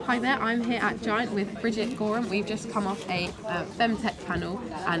Hi there, I'm here at Giant with Bridget Gorham. We've just come off a FemTech panel,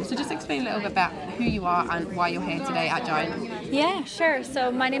 and so just explain a little bit about who you are and why you're here today at Giant. Yeah, sure.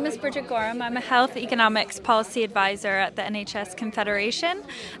 So my name is Bridget Gorham. I'm a health economics policy advisor at the NHS Confederation.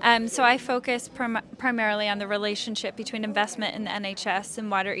 So I focus primarily on the relationship between investment in the NHS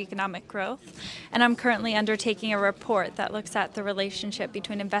and wider economic growth. And I'm currently undertaking a report that looks at the relationship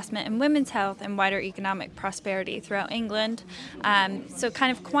between investment in women's health and wider economic prosperity throughout England. So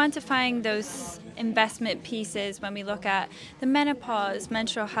kind of quantifying those investment pieces when we look at the menopause,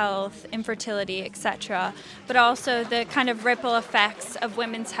 menstrual health, infertility, etc., but also the kind of ripple effects of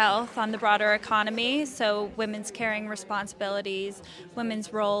women's health on the broader economy, so women's caring responsibilities,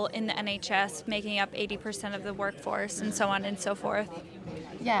 women's role in the NHS making up 80% of the workforce, and so on and so forth.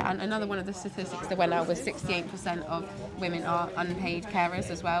 Yeah, and another one of the statistics that went out was 68% of women are unpaid carers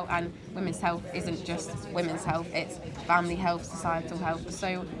as well, and women's health isn't just women's health, it's family health, societal health.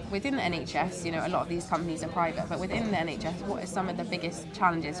 So within the NHS, a lot of these companies are private, but within the NHS, what are some of the biggest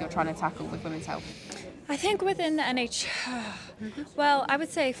challenges you're trying to tackle with women's health? I think within the NHS, well, I would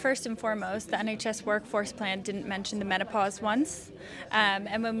say first and foremost, the NHS workforce plan didn't mention the menopause once.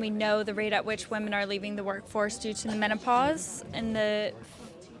 And when we know the rate at which women are leaving the workforce due to the menopause and the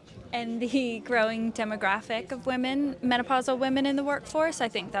growing demographic of menopausal women in the workforce, I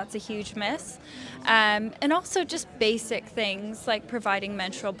think that's a huge miss. And also just basic things like providing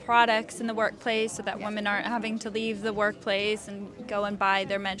menstrual products in the workplace so that women aren't having to leave the workplace and go and buy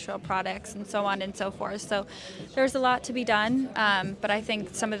their menstrual products and so on and so forth. So there's a lot to be done, but I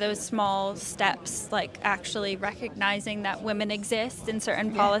think some of those small steps, like actually recognizing that women exist in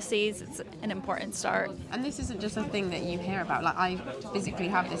certain policies, it's an important start. And this isn't just a thing that you hear about. Like, I physically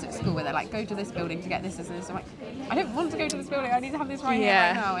have this at school where they're like, go to this building to get this and this. I'm like, I don't want to go to this building, I need to have this here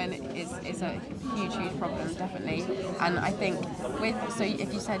right now. And it's a huge problem, definitely. And I think so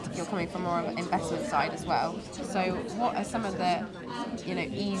if you said you're coming from more of an investment side as well, so what are some of the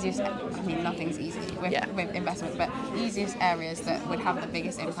easiest, I mean nothing's easy with investment, but easiest areas that would have the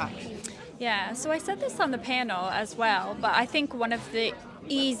biggest impact? Yeah, so I said this on the panel as well, but I think one of the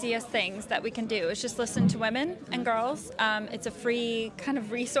easiest things that we can do is just listen to women and girls. It's a free kind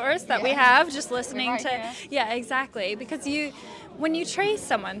of resource that we have, just listening exactly, because when you trace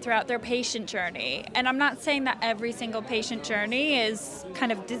someone throughout their patient journey, and I'm not saying that every single patient journey is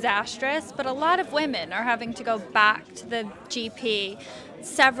kind of disastrous, but a lot of women are having to go back to the GP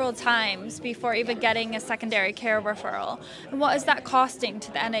several times before even getting a secondary care referral. And what is that costing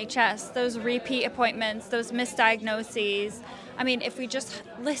to the NHS? Those repeat appointments, those misdiagnoses. I mean, if we just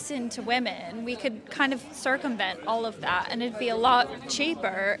listen to women, we could kind of circumvent all of that, and it'd be a lot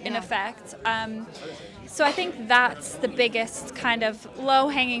cheaper in effect. So I think that's the biggest kind of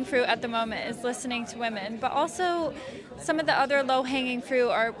low-hanging fruit at the moment, is listening to women. But also some of the other low-hanging fruit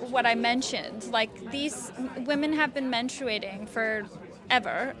are what I mentioned. Like, these women have been menstruating for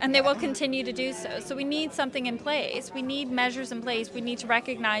ever, and they will continue to do so. So we need something in place. We need measures in place. We need to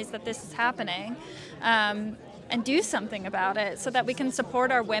recognize that this is happening and do something about it so that we can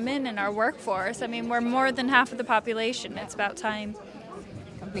support our women and our workforce. I mean, we're more than half of the population. It's about time.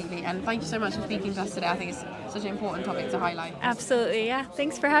 Completely. And thank you so much for speaking to us today. I think it's such an important topic to highlight. Absolutely, yeah.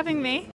 Thanks for having me.